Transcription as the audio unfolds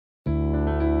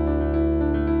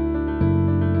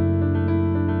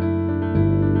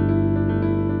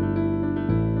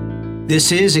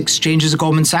This is Exchanges at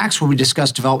Goldman Sachs, where we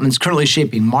discuss developments currently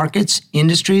shaping markets,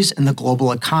 industries, and the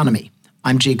global economy.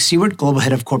 I'm Jake Seward, Global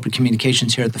Head of Corporate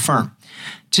Communications here at the firm.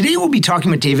 Today, we'll be talking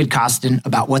with David Kostin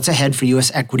about what's ahead for U.S.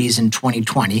 equities in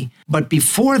 2020. But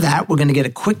before that, we're going to get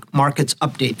a quick markets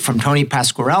update from Tony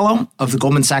Pasquariello of the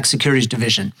Goldman Sachs Securities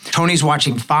Division. Tony's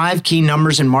watching 5 key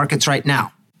numbers in markets right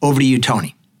now. Over to you,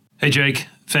 Tony. Hey, Jake.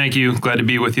 Thank you. Glad to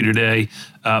be with you today.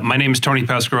 My name is Tony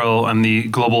Pasquariello. I'm the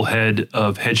Global Head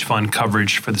of Hedge Fund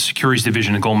Coverage for the Securities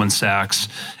Division at Goldman Sachs.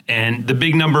 And the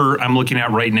big number I'm looking at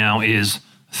right now is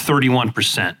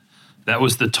 31%. That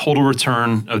was the total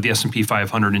return of the S&P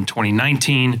 500 in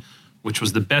 2019, which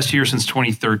was the best year since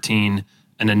 2013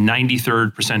 and a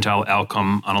 93rd percentile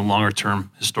outcome on a longer-term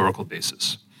historical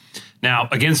basis. Now,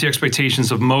 against the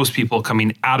expectations of most people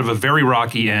coming out of a very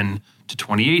rocky end to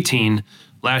 2018,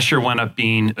 last year wound up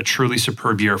being a truly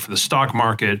superb year for the stock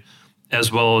market,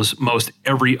 as well as most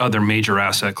every other major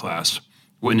asset class.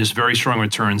 Witnessed very strong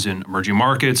returns in emerging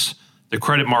markets, the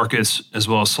credit markets, as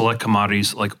well as select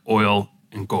commodities like oil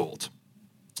and gold.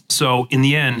 So in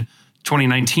the end,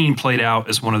 2019 played out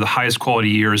as one of the highest quality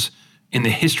years in the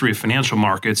history of financial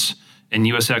markets, and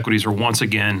U.S. equities are once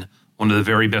again one of the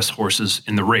very best horses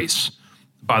in the race.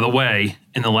 By the way,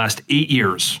 in the last 8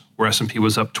 years, where S&P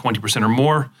was up 20% or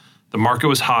more, the market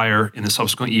was higher in the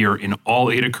subsequent year in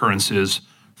all 8 occurrences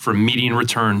for a median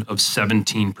return of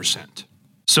 17%.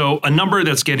 So a number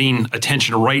that's getting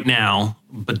attention right now,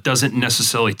 but doesn't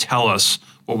necessarily tell us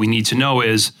what we need to know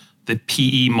is the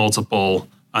PE multiple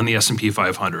on the S&P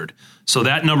 500. So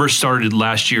that number started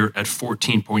last year at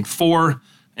 14.4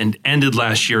 and ended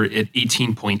last year at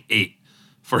 18.8.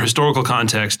 For historical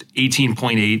context,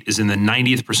 18.8 is in the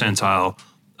 90th percentile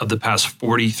of the past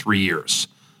 43 years.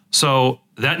 So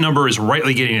that number is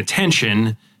rightly getting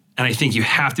attention, and I think you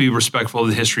have to be respectful of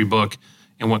the history book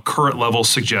and what current levels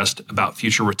suggest about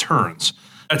future returns.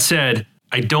 That said,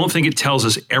 I don't think it tells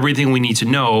us everything we need to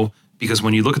know, because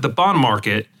when you look at the bond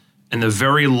market and the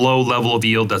very low level of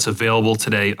yield that's available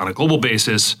today on a global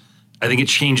basis, I think it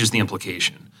changes the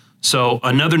implication. So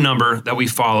another number that we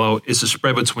follow is the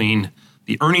spread between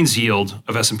the earnings yield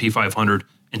of S&P 500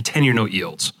 and 10-year note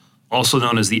yields, also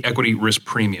known as the equity risk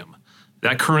premium.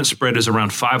 That current spread is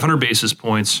around 500 basis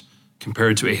points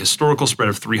compared to a historical spread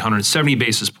of 370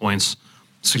 basis points,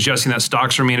 suggesting that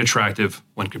stocks remain attractive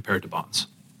when compared to bonds.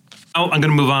 Now I'm going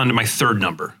to move on to my third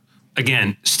number.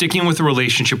 Again, sticking with the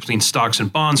relationship between stocks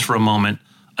and bonds for a moment,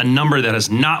 a number that has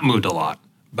not moved a lot,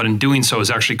 but in doing so has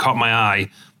actually caught my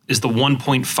eye, is the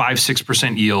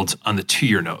 1.56% yield on the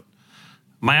 2-year note.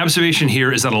 My observation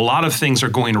here is that a lot of things are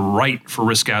going right for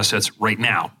risk assets right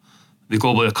now. The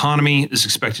global economy is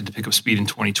expected to pick up speed in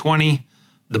 2020.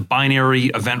 The binary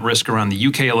event risk around the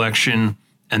UK election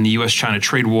and the US-China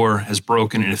trade war has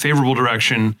broken in a favorable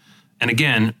direction. And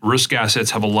again, risk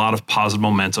assets have a lot of positive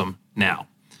momentum now.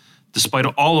 Despite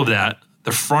all of that,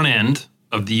 the front end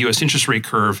of the US interest rate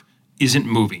curve isn't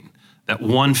moving. That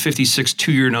 156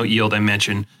 2-year note yield I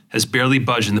mentioned has barely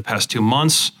budged in the past 2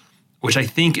 months, which I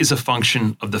think is a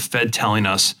function of the Fed telling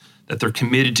us that they're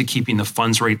committed to keeping the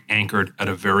funds rate anchored at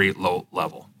a very low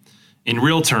level. In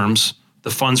real terms,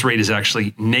 the funds rate is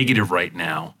actually negative right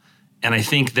now, and I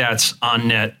think that's on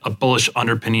net a bullish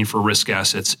underpinning for risk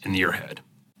assets in the year ahead.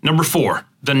 Number 4,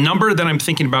 the number that I'm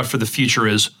thinking about for the future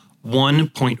is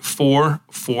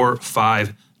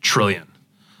 1.445 trillion.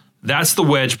 That's the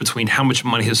wedge between how much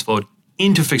money has flowed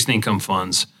into fixed income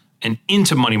funds and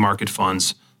into money market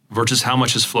funds versus how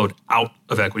much has flowed out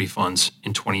of equity funds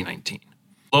in 2019.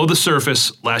 Below the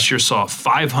surface, last year saw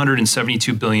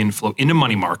 $572 billion flow into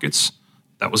money markets.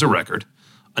 That was a record.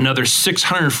 Another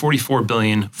 $644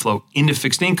 billion flow into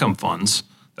fixed income funds.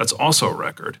 That's also a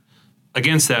record.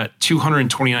 Against that,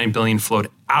 $229 billion flowed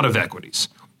out of equities.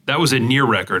 That was a near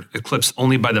record, eclipsed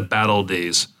only by the bad old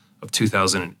days of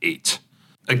 2008.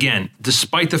 Again,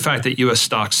 despite the fact that U.S.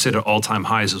 stocks sit at all-time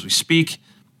highs as we speak,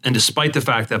 and despite the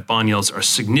fact that bond yields are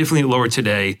significantly lower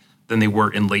today than they were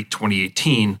in late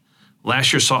 2018,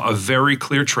 last year saw a very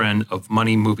clear trend of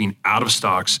money moving out of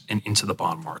stocks and into the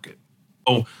bond market.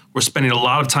 So we're spending a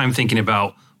lot of time thinking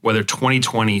about whether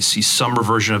 2020 sees some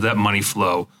reversion of that money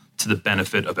flow to the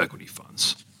benefit of equity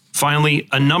funds. Finally,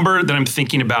 a number that I'm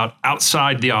thinking about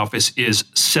outside the office is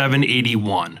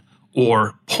 781,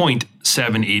 or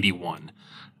 0.781.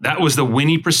 That was the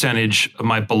winning percentage of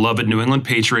my beloved New England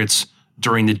Patriots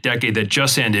during the decade that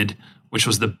just ended, which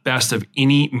was the best of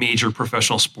any major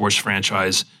professional sports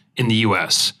franchise in the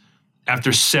U.S.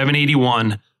 After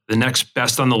 781, the next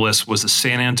best on the list was the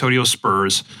San Antonio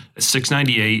Spurs at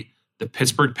 698, the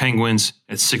Pittsburgh Penguins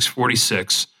at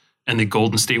 646, and the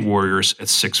Golden State Warriors at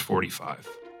 645.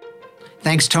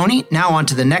 Thanks, Tony. Now on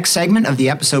to the next segment of the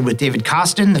episode with David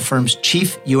Kostin, the firm's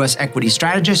chief U.S. equity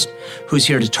strategist, who's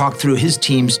here to talk through his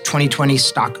team's 2020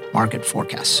 stock market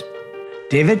forecasts.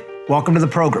 David, welcome to the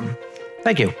program.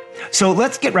 Thank you. So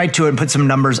let's get right to it and put some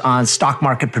numbers on stock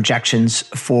market projections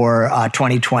for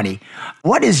 2020.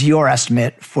 What is your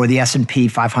estimate for the S&P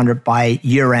 500 by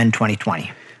year-end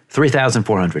 2020?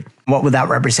 3,400. What would that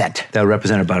represent? That would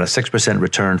represent about a 6%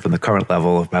 return from the current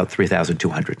level of about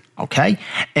 3,200. Okay.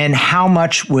 And how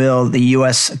much will the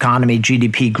U.S. economy,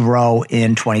 GDP, grow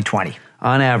in 2020?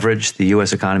 On average, the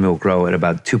U.S. economy will grow at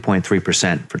about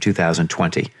 2.3% for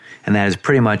 2020. And that is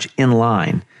pretty much in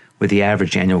line with the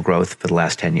average annual growth for the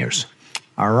last 10 years.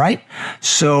 All right.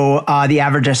 So the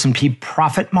average S&P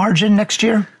profit margin next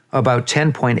year? About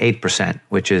 10.8%,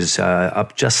 which is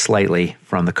up just slightly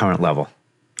from the current level.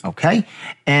 Okay.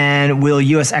 And will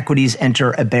U.S. equities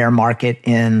enter a bear market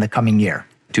in the coming year?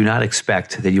 Do not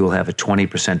expect that you will have a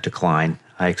 20% decline.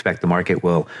 I expect the market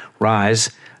will rise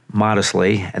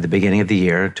modestly at the beginning of the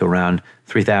year to around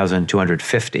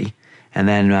 3,250 and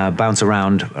then bounce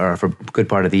around for a good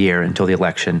part of the year until the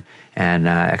election. And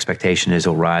expectation is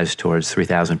it'll rise towards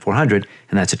 3,400,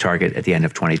 and that's a target at the end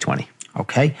of 2020.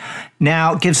 Okay.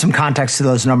 Now, give some context to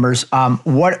those numbers.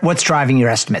 What's driving your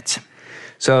estimates?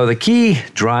 So the key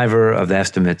driver of the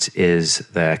estimates is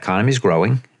the economy is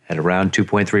growing at around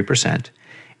 2.3%,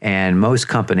 and most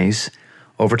companies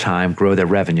over time grow their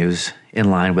revenues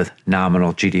in line with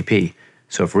nominal GDP.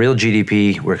 So if real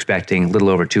GDP, we're expecting a little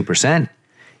over 2%,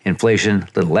 inflation a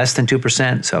little less than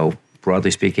 2%, so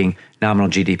broadly speaking, nominal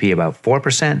GDP about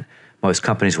 4%, most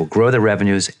companies will grow their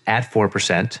revenues at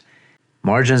 4%.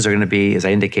 Margins are going to be, as I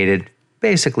indicated,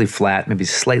 basically flat, maybe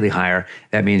slightly higher.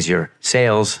 That means your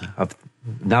sales of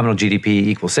nominal GDP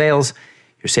equals sales.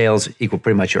 Your sales equal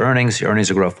pretty much your earnings. Your earnings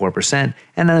will grow 4%. And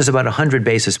then there's about 100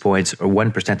 basis points or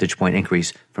 1 percentage point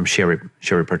increase from share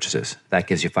repurchases. That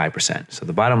gives you 5%. So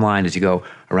the bottom line is you go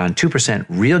around 2%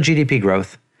 real GDP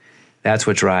growth. That's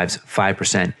what drives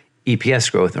 5%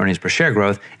 EPS growth, earnings per share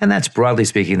growth. And that's broadly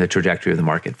speaking the trajectory of the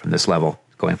market from this level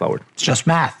going forward. It's just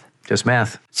math. Just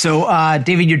math. So,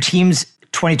 David, your team's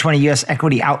 2020 U.S.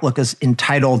 equity outlook is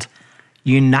entitled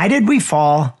United We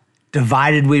Fall,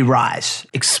 Divided We Rise.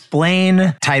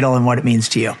 Explain title and what it means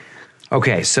to you.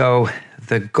 Okay, so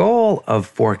the goal of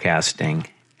forecasting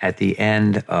at the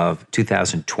end of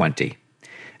 2020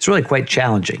 is really quite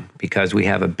challenging because we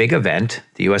have a big event,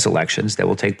 the U.S. elections, that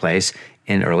will take place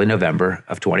in early November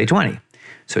of 2020.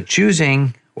 So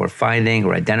choosing or finding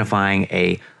or identifying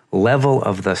a level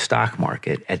of the stock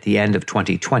market at the end of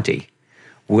 2020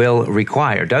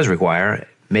 does require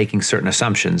making certain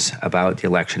assumptions about the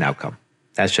election outcome.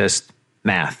 That's just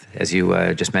math, as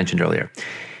you just mentioned earlier.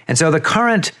 And so the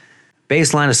current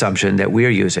baseline assumption that we are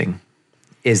using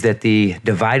is that the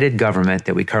divided government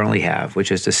that we currently have,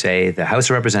 which is to say the House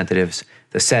of Representatives,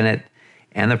 the Senate,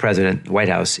 and the President, the White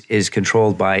House, is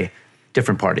controlled by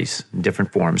different parties in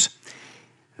different forms.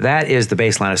 That is the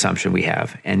baseline assumption we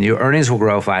have. And your earnings will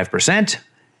grow 5%.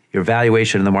 Your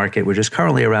valuation in the market, which is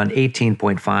currently around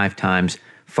 18.5 times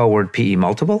forward PE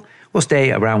multiple, will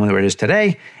stay around where it is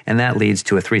today, and that leads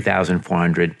to a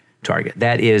 3,400 target.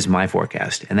 That is my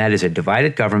forecast, and that is a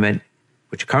divided government,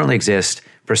 which currently exists,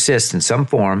 persists in some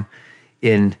form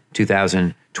in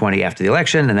 2020 after the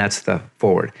election, and that's the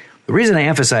forward. The reason I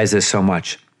emphasize this so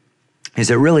much is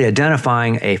that really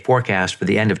identifying a forecast for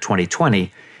the end of 2020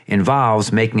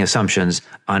 involves making assumptions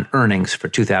on earnings for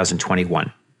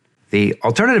 2021. The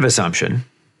alternative assumption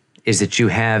is that you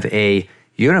have a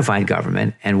unified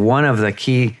government, and one of the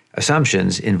key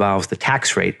assumptions involves the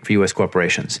tax rate for U.S.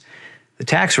 corporations. The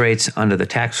tax rates under the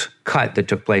tax cut that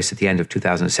took place at the end of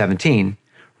 2017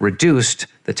 reduced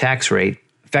the tax rate,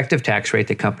 effective tax rate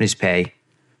that companies pay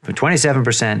from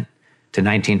 27% to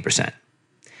 19%.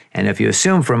 And if you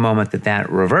assume for a moment that that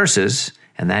reverses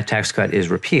and that tax cut is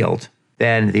repealed,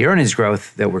 then the earnings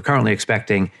growth that we're currently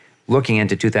expecting looking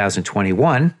into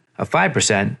 2021 of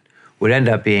 5% would end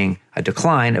up being a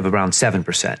decline of around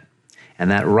 7%. And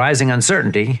that rising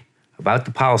uncertainty about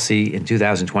the policy in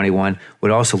 2021 would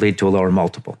also lead to a lower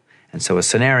multiple. And so a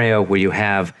scenario where you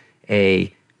have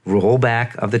a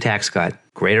rollback of the tax cut,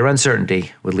 greater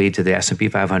uncertainty, would lead to the S&P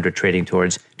 500 trading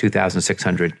towards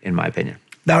 2,600, in my opinion.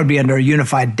 That would be under a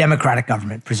unified Democratic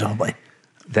government, presumably.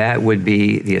 That would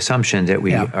be the assumption that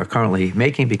we are currently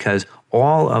making because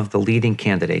all of the leading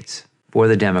candidates for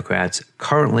the Democrats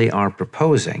currently are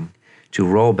proposing to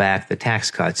roll back the tax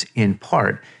cuts in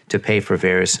part to pay for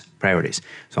various priorities.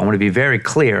 So I want to be very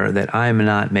clear that I'm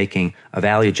not making a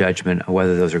value judgment on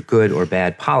whether those are good or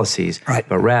bad policies,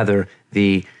 but rather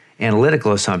the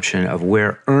analytical assumption of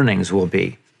where earnings will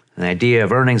be. An idea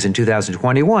of earnings in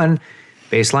 2021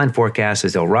 baseline forecast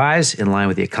is they'll rise in line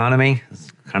with the economy.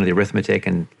 It's kind of the arithmetic,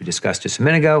 and we discussed just a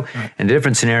minute ago. Right. And the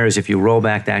different scenarios, if you roll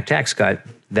back that tax cut,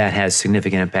 that has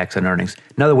significant impacts on earnings.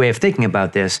 Another way of thinking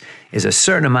about this is a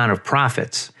certain amount of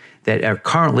profits that are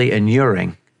currently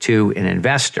inuring to an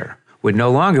investor would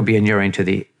no longer be inuring to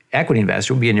the equity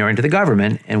investor, would be inuring to the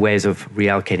government in ways of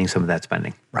reallocating some of that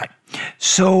spending. Right.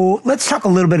 So let's talk a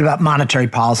little bit about monetary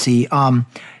policy.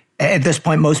 At this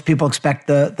point, most people expect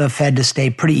the Fed to stay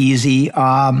pretty easy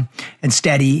and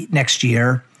steady next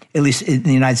year, at least in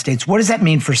the United States. What does that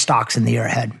mean for stocks in the year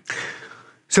ahead?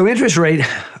 So interest rate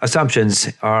assumptions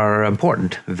are an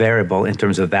important variable in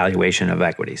terms of valuation of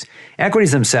equities.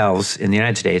 Equities themselves in the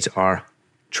United States are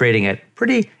trading at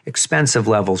pretty expensive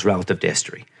levels relative to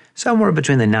history, somewhere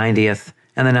between the 90th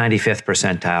and the 95th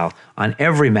percentile on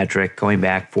every metric going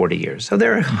back 40 years. So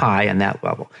they're high on that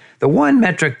level. The one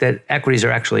metric that equities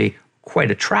are actually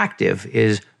quite attractive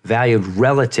is valued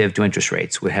relative to interest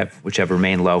rates, which have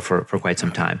remained low for quite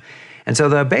some time. And so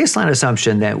the baseline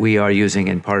assumption that we are using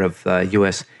in part of the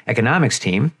U.S. economics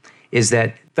team is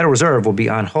that Federal Reserve will be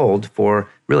on hold for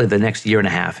really the next year and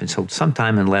a half, and so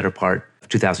sometime in the latter part of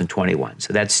 2021.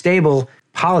 So that stable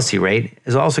policy rate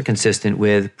is also consistent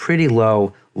with pretty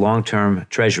low long-term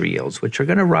Treasury yields, which are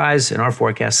going to rise in our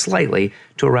forecast slightly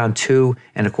to around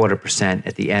 2.25%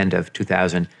 at the end of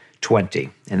 2020.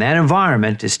 And that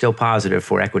environment is still positive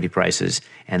for equity prices,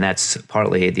 and that's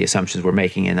partly the assumptions we're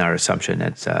making in our assumption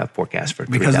that's forecast for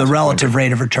because the relative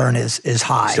rate of return is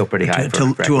high. Still pretty high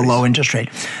to a low interest rate.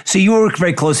 So you work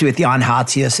very closely with Jan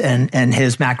Hatzius and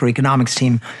his macroeconomics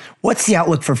team. What's the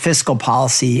outlook for fiscal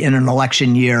policy in an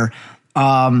election year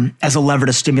as a lever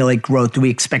to stimulate growth? Do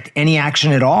we expect any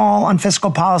action at all on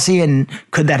fiscal policy, and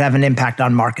could that have an impact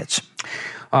on markets?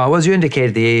 Well, as you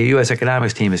indicated, the U.S.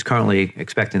 economics team is currently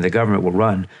expecting the government will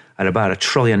run at about $1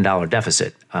 trillion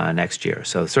deficit next year.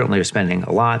 So certainly they're spending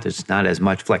a lot. There's not as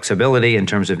much flexibility in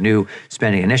terms of new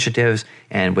spending initiatives.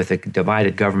 And with a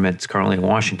divided government currently in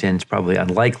Washington, it's probably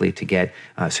unlikely to get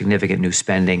significant new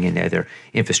spending in either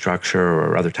infrastructure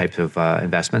or other types of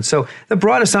investments. So the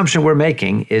broad assumption we're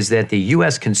making is that the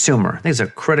U.S. consumer, I think it's a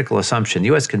critical assumption, the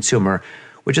U.S. consumer,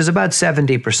 which is about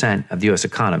 70% of the U.S.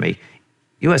 economy,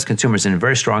 U.S. consumers in a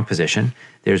very strong position.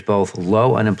 There's both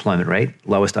low unemployment rate,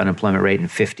 lowest unemployment rate in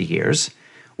 50 years.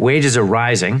 Wages are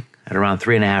rising at around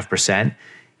 3.5%.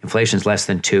 Inflation's less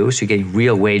than 2%, so you're getting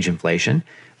real wage inflation.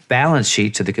 Balance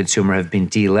sheets of the consumer have been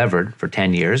delevered for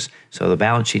 10 years, so the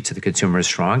balance sheets of the consumer is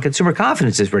strong. Consumer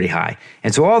confidence is pretty high.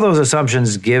 And so all those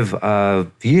assumptions give a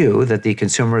view that the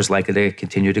consumer is likely to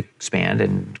continue to expand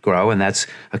and grow, and that's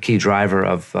a key driver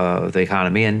of the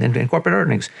economy and corporate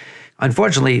earnings.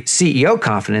 Unfortunately, CEO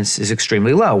confidence is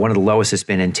extremely low, one of the lowest it's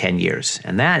been in 10 years.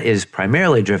 And that is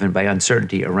primarily driven by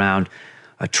uncertainty around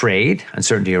trade,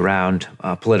 uncertainty around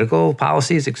political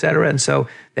policies, et cetera. And so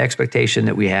the expectation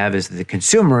that we have is that the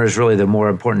consumer is really the more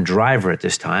important driver at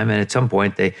this time. And at some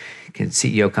point,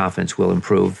 CEO confidence will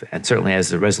improve. And certainly as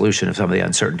the resolution of some of the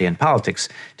uncertainty in politics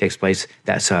takes place,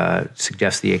 that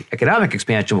suggests the economic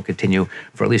expansion will continue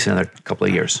for at least another couple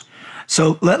of years.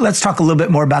 So let's talk a little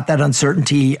bit more about that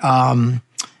uncertainty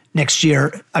next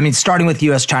year. I mean, starting with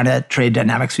U.S.-China trade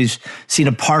dynamics, we've seen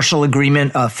a partial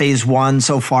agreement, phase one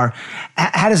so far.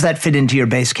 How does that fit into your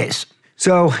base case?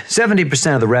 So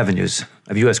 70% of the revenues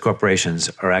of U.S. corporations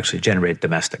are actually generated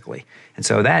domestically. And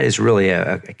so that is really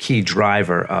a key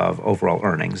driver of overall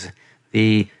earnings.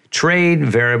 The trade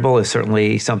variable is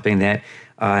certainly something that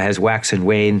has waxed and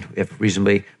waned, if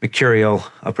reasonably mercurial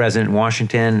president in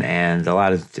Washington, and a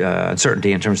lot of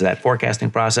uncertainty in terms of that forecasting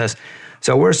process.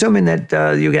 So we're assuming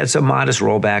that you get some modest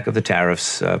rollback of the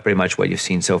tariffs, pretty much what you've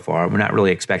seen so far. We're not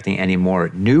really expecting any more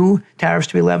new tariffs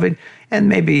to be levied, and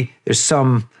maybe there's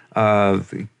some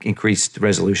increased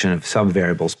resolution of some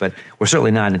variables, but we're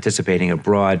certainly not anticipating a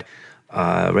broad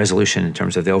resolution in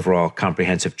terms of the overall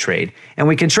comprehensive trade. And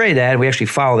we can trade that, and we actually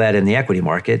follow that in the equity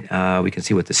market. We can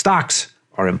see what the stocks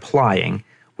are implying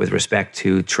with respect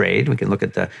to trade. We can look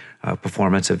at the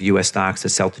performance of U.S. stocks that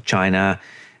sell to China,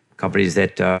 companies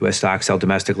that U.S. stocks sell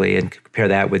domestically, and compare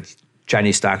that with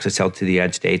Chinese stocks that sell to the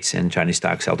United States and Chinese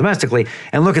stocks sell domestically,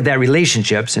 and look at that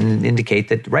relationships and indicate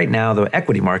that right now the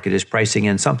equity market is pricing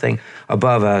in something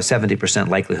above a 70%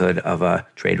 likelihood of a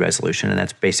trade resolution, and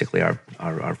that's basically our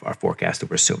forecast that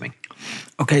we're assuming.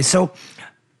 Okay, so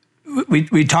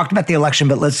we talked about the election,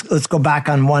 but let's go back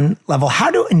on one level. How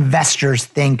do investors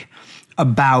think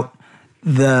about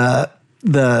the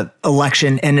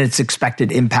election and its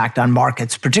expected impact on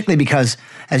markets, particularly because,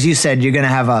 as you said, you're going to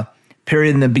have a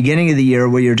period in the beginning of the year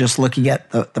where you're just looking at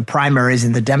the primaries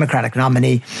and the Democratic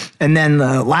nominee, and then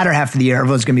the latter half of the year,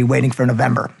 everyone's going to be waiting for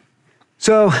November.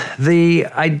 So the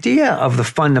idea of the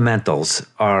fundamentals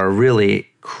are really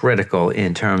critical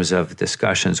in terms of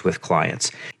discussions with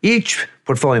clients. Each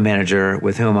portfolio manager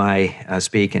with whom I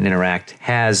speak and interact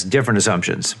has different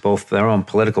assumptions, both their own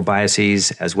political biases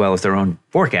as well as their own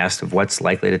forecast of what's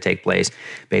likely to take place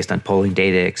based on polling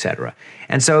data, et cetera.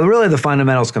 And so really the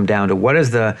fundamentals come down to what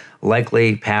is the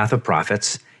likely path of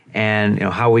profits, and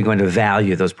how are we going to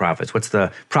value those profits? What's the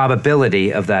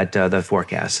probability of that the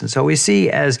forecast? And so we see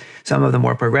as some of the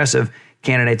more progressive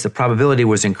candidates, the probability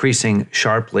was increasing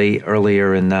sharply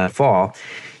earlier in the fall.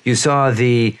 You saw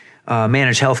the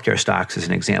managed healthcare stocks, as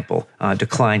an example,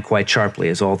 decline quite sharply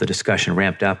as all the discussion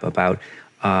ramped up about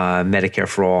Medicare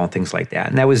for all and things like that.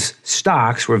 And that was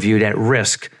stocks were viewed at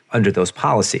risk under those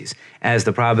policies. As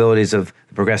the probabilities of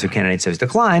the progressive candidates has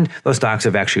declined, those stocks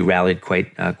have actually rallied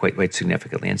quite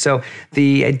significantly. And so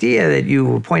the idea that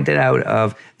you pointed out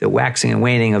of the waxing and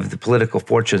waning of the political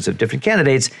fortunes of different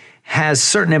candidates has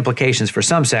certain implications for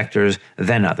some sectors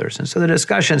than others. And so the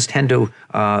discussions tend to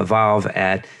evolve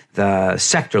at the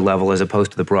sector level as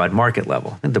opposed to the broad market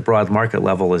level. And the broad market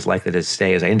level is likely to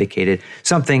stay, as I indicated,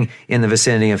 something in the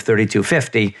vicinity of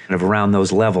 3250, kind of around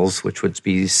those levels, which would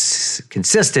be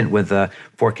consistent with the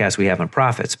forecast we have on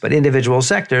profits. But individual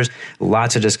sectors,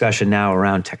 lots of discussion now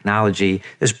around technology.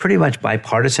 There's pretty much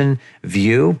bipartisan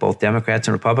view, both Democrats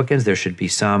and Republicans. There should be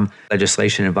some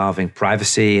legislation involving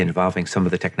privacy, involving some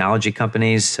of the technology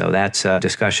companies. So that's a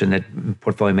discussion that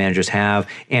portfolio managers have.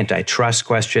 Antitrust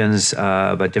questions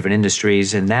about different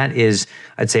industries. And that is,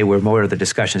 I'd say, where more of the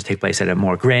discussions take place at a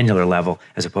more granular level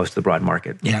as opposed to the broad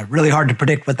market. Yeah, really hard to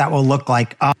predict what that will look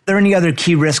like. Are there any other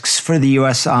key risks for the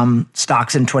U.S.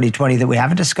 stocks in 2020 that we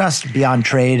haven't discussed beyond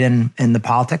trade and the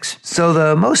politics? So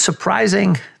the most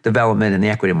surprising development in the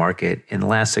equity market in the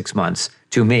last 6 months,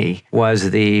 to me, was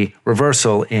the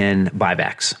reversal in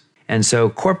buybacks. And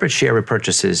so corporate share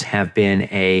repurchases have been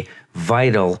a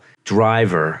vital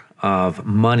driver of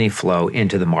money flow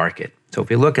into the market. So if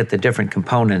you look at the different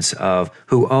components of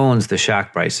who owns the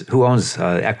stock price, who owns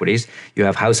equities, you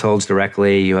have households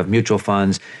directly, you have mutual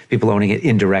funds, people owning it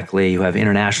indirectly, you have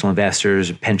international investors,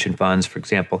 pension funds, for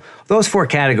example. Those four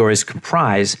categories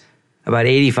comprise about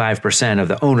 85% of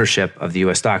the ownership of the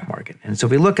U.S. stock market. And so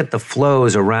if we look at the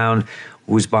flows around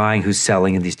who's buying, who's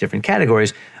selling in these different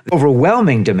categories, the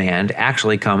overwhelming demand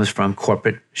actually comes from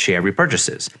corporate share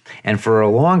repurchases. And for a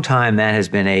long time, that has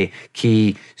been a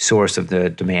key source of the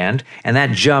demand. And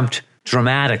that jumped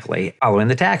dramatically following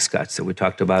the tax cuts that we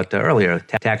talked about earlier.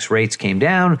 Tax rates came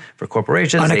down for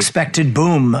corporations. Unexpected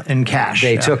boom in cash.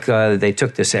 They took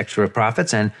this extra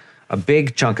profits, and a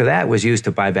big chunk of that was used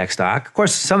to buy back stock. Of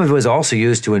course, some of it was also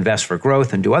used to invest for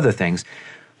growth and do other things.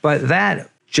 But that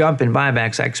jump in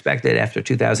buybacks, I expected after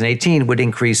 2018, would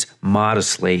increase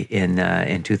modestly in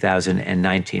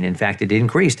 2019. In fact, it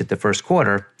increased at the first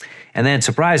quarter. And then,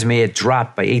 surprised me, it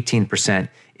dropped by 18%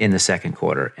 in the second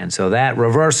quarter. And so that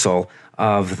reversal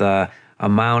of the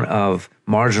amount of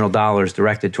marginal dollars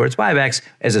directed towards buybacks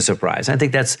is a surprise. I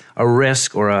think that's a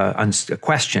risk or a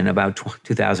question about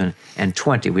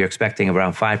 2020. We're expecting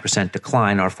around 5%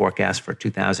 decline, our forecast for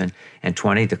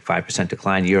 2020, to 5%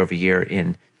 decline year over year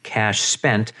in cash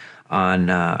spent on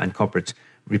corporates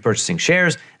repurchasing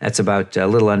shares. That's about a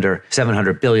little under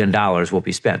 $700 billion will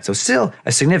be spent. So still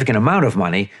a significant amount of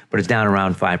money, but it's down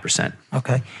around 5%.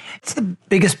 Okay. What's the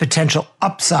biggest potential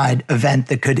upside event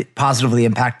that could positively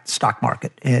impact the stock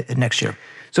market next year?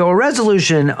 So a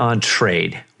resolution on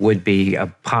trade would be a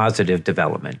positive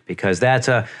development because that's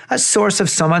a source of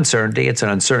some uncertainty. It's an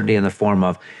uncertainty in the form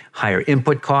of higher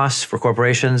input costs for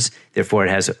corporations. Therefore, it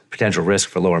has a potential risk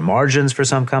for lower margins for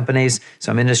some companies,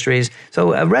 some industries.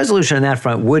 So a resolution on that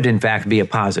front would, in fact, be a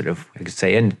positive. I could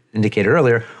say, indicated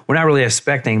earlier, we're not really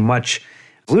expecting much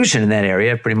solution in that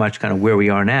area, pretty much kind of where we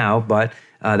are now. But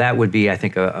that would be, I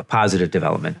think, a positive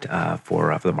development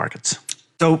for the markets.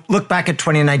 So look back at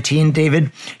 2019,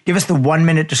 David. Give us the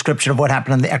 1-minute description of what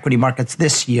happened on the equity markets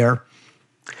this year.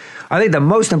 I think the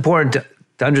most important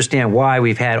to understand why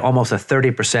we've had almost a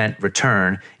 30%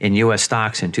 return in U.S.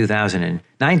 stocks in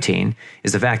 2019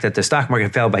 is the fact that the stock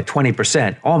market fell by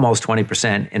 20%, almost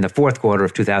 20% in the fourth quarter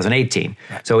of 2018.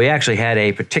 Right. So we actually had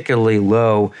a particularly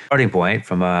low starting point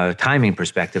from a timing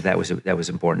perspective. That was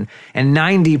important. And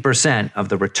 90% of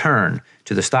the return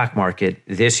to the stock market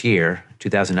this year,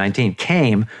 2019,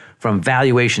 came from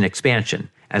valuation expansion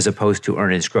as opposed to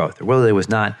earnings growth. There really was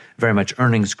not very much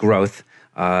earnings growth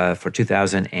for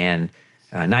 2019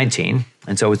 2019.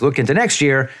 And so as we look into next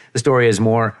year, the story is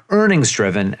more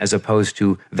earnings-driven as opposed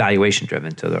to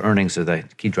valuation-driven. So the earnings are the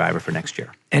key driver for next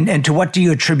year. And to what do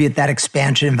you attribute that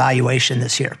expansion in valuation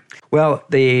this year? Well,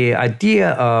 the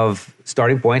idea of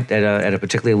starting point at a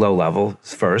particularly low level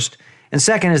is first. And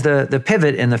second is the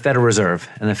pivot in the Federal Reserve.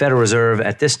 And the Federal Reserve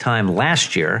at this time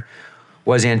last year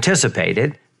was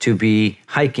anticipated to be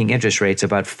hiking interest rates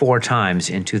about 4 times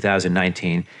in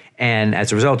 2019. And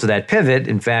as a result of that pivot,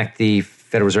 in fact, the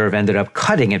Federal Reserve ended up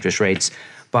cutting interest rates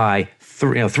by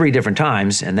 3 different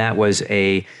times. And that was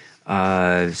that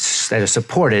has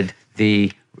supported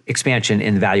the expansion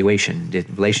in valuation, the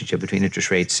relationship between interest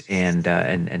rates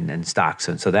and stocks.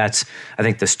 And so that's, I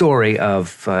think, the story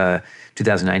of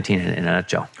 2019 in a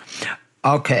nutshell.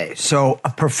 Okay, so a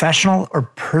professional or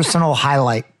personal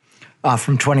highlight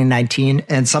from 2019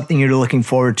 and something you're looking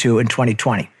forward to in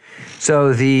 2020.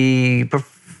 So the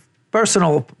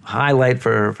personal highlight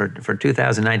for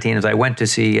 2019 is I went to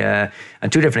see, on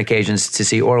 2 different occasions, to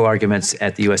see oral arguments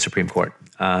at the U.S. Supreme Court.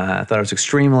 I thought it was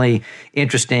extremely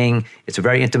interesting. It's a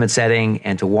very intimate setting,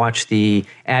 and to watch the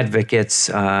advocates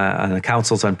and the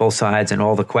counsels on both sides and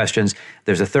all the questions.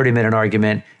 There's a 30-minute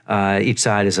argument. Each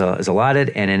side is allotted,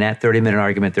 and in that 30-minute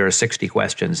argument, there are 60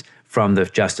 questions from the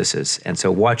justices. And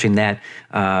so watching that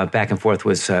back and forth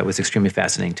was extremely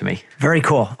fascinating to me. Very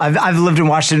cool. I've lived in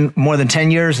Washington more than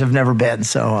 10 years. I've never been,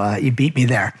 so you beat me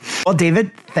there. Well,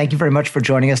 David, thank you very much for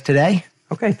joining us today.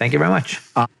 Okay, thank you very much.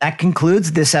 That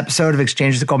concludes this episode of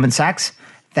Exchanges at Goldman Sachs.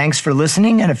 Thanks for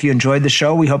listening, and if you enjoyed the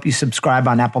show, we hope you subscribe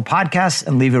on Apple Podcasts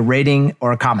and leave a rating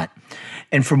or a comment.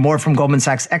 And for more from Goldman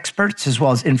Sachs experts, as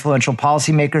well as influential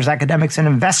policymakers, academics, and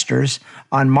investors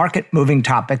on market-moving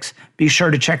topics, be sure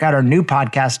to check out our new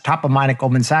podcast, Top of Mind at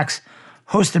Goldman Sachs,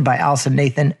 hosted by Allison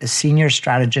Nathan, a senior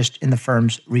strategist in the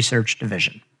firm's research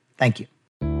division. Thank you.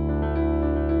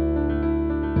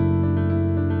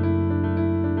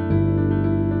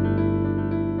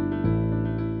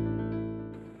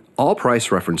 All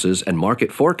price references and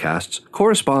market forecasts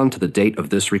correspond to the date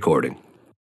of this recording.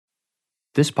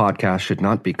 This podcast should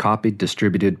not be copied,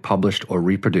 distributed, published, or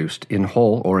reproduced in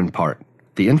whole or in part.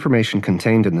 The information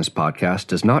contained in this podcast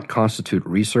does not constitute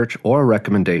research or a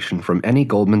recommendation from any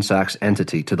Goldman Sachs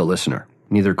entity to the listener.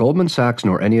 Neither Goldman Sachs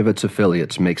nor any of its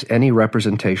affiliates makes any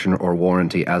representation or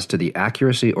warranty as to the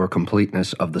accuracy or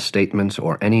completeness of the statements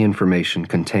or any information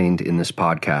contained in this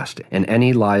podcast, and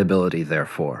any liability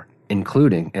therefore,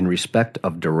 including in respect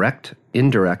of direct,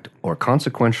 indirect, or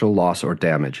consequential loss or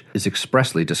damage, is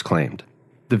expressly disclaimed.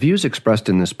 The views expressed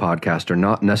in this podcast are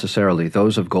not necessarily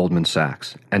those of Goldman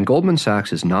Sachs, and Goldman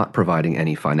Sachs is not providing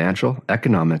any financial,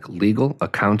 economic, legal,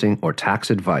 accounting, or tax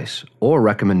advice or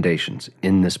recommendations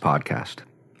in this podcast.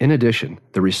 In addition,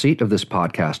 the receipt of this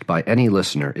podcast by any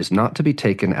listener is not to be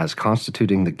taken as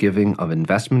constituting the giving of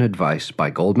investment advice by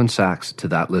Goldman Sachs to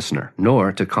that listener,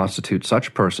 nor to constitute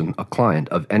such person a client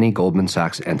of any Goldman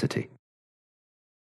Sachs entity.